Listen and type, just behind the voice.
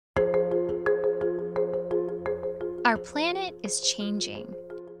Our planet is changing.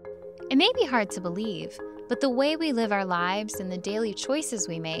 It may be hard to believe, but the way we live our lives and the daily choices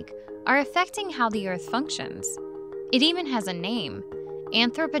we make are affecting how the Earth functions. It even has a name: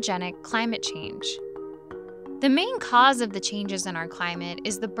 anthropogenic climate change. The main cause of the changes in our climate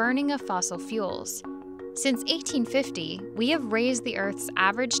is the burning of fossil fuels. Since 1850, we have raised the Earth's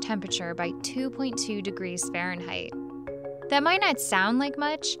average temperature by 2.2 degrees Fahrenheit. That might not sound like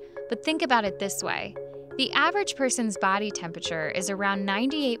much, but think about it this way. The average person's body temperature is around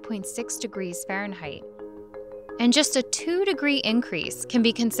 98.6 degrees Fahrenheit. And just a 2-degree increase can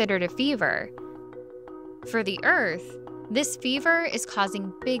be considered a fever. For the Earth, this fever is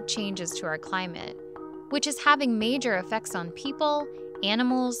causing big changes to our climate, which is having major effects on people,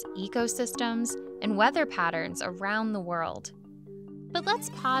 animals, ecosystems, and weather patterns around the world. But let's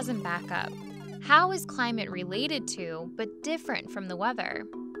pause and back up. How is climate related to, but different from the weather?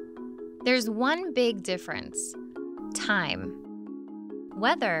 There's one big difference: time.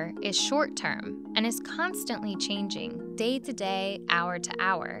 Weather is short-term and is constantly changing, day to day, hour to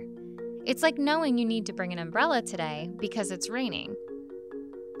hour. It's like knowing you need to bring an umbrella today because it's raining.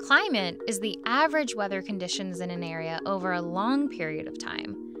 Climate is the average weather conditions in an area over a long period of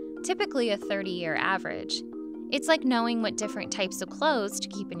time, typically a 30-year average. It's like knowing what different types of clothes to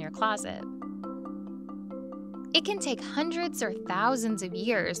keep in your closet. It can take hundreds or thousands of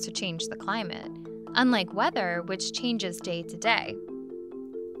years to change the climate, unlike weather, which changes day to day.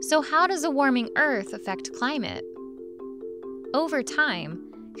 So how does a warming Earth affect climate? Over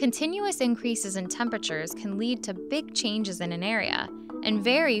time, continuous increases in temperatures can lead to big changes in an area and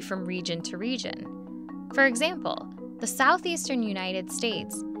vary from region to region. For example, the southeastern United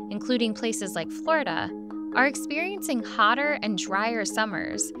States, including places like Florida, are experiencing hotter and drier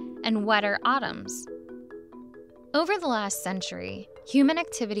summers and wetter autumns. Over the last century, human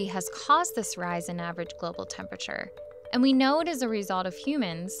activity has caused this rise in average global temperature, and we know it is a result of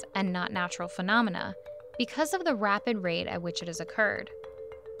humans and not natural phenomena because of the rapid rate at which it has occurred.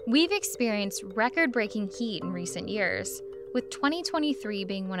 We've experienced record-breaking heat in recent years, with 2023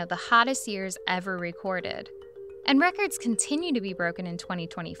 being one of the hottest years ever recorded. And records continue to be broken in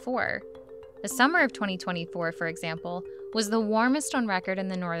 2024. The summer of 2024, for example, was the warmest on record in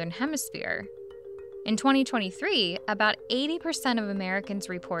the Northern Hemisphere. In 2023, about 80% of Americans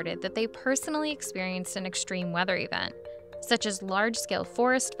reported that they personally experienced an extreme weather event, such as large-scale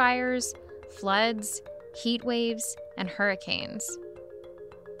forest fires, floods, heat waves, and hurricanes.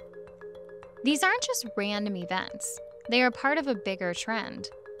 These aren't just random events. They are part of a bigger trend.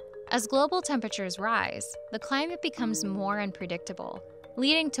 As global temperatures rise, the climate becomes more unpredictable,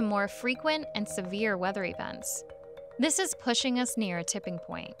 leading to more frequent and severe weather events. This is pushing us near a tipping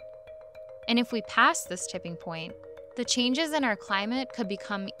point. And if we pass this tipping point, the changes in our climate could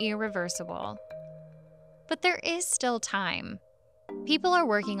become irreversible. But there is still time. People are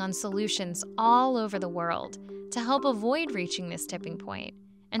working on solutions all over the world to help avoid reaching this tipping point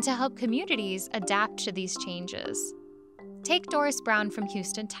and to help communities adapt to these changes. Take Doris Brown from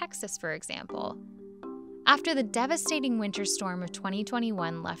Houston, Texas, for example. After the devastating winter storm of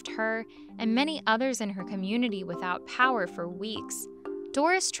 2021 left her and many others in her community without power for weeks,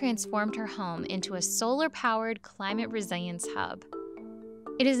 Doris transformed her home into a solar-powered climate resilience hub.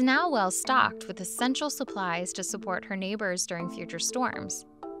 It is now well-stocked with essential supplies to support her neighbors during future storms.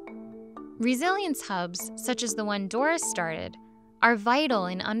 Resilience hubs, such as the one Doris started, are vital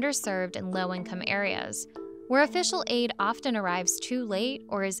in underserved and low-income areas, where official aid often arrives too late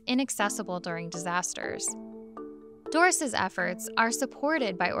or is inaccessible during disasters. Doris's efforts are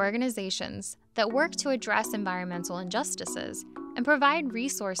supported by organizations that work to address environmental injustices and provide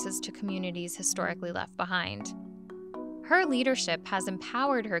resources to communities historically left behind. Her leadership has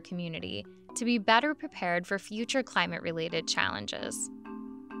empowered her community to be better prepared for future climate-related challenges.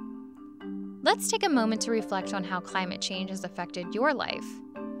 Let's take a moment to reflect on how climate change has affected your life.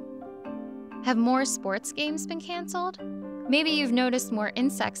 Have more sports games been canceled? Maybe you've noticed more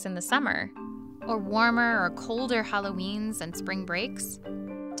insects in the summer, or warmer or colder Halloweens and spring breaks.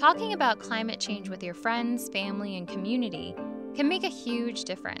 Talking about climate change with your friends, family, and community can make a huge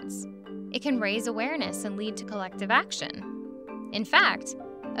difference. It can raise awareness and lead to collective action. In fact,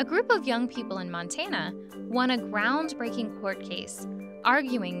 a group of young people in Montana won a groundbreaking court case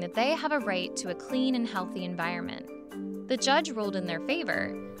arguing that they have a right to a clean and healthy environment. The judge ruled in their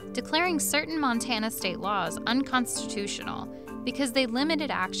favor, declaring certain Montana state laws unconstitutional because they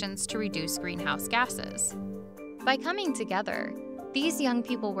limited actions to reduce greenhouse gases. By coming together, these young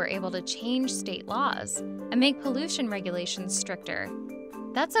people were able to change state laws and make pollution regulations stricter.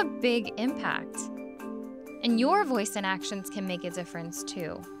 That's a big impact. And your voice and actions can make a difference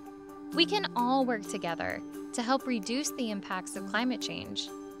too. We can all work together to help reduce the impacts of climate change.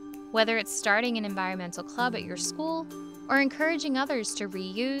 Whether it's starting an environmental club at your school or encouraging others to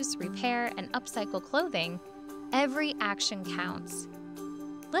reuse, repair, and upcycle clothing, every action counts.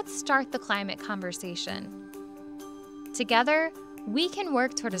 Let's start the climate conversation. Together, we can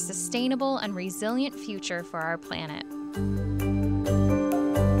work toward a sustainable and resilient future for our planet.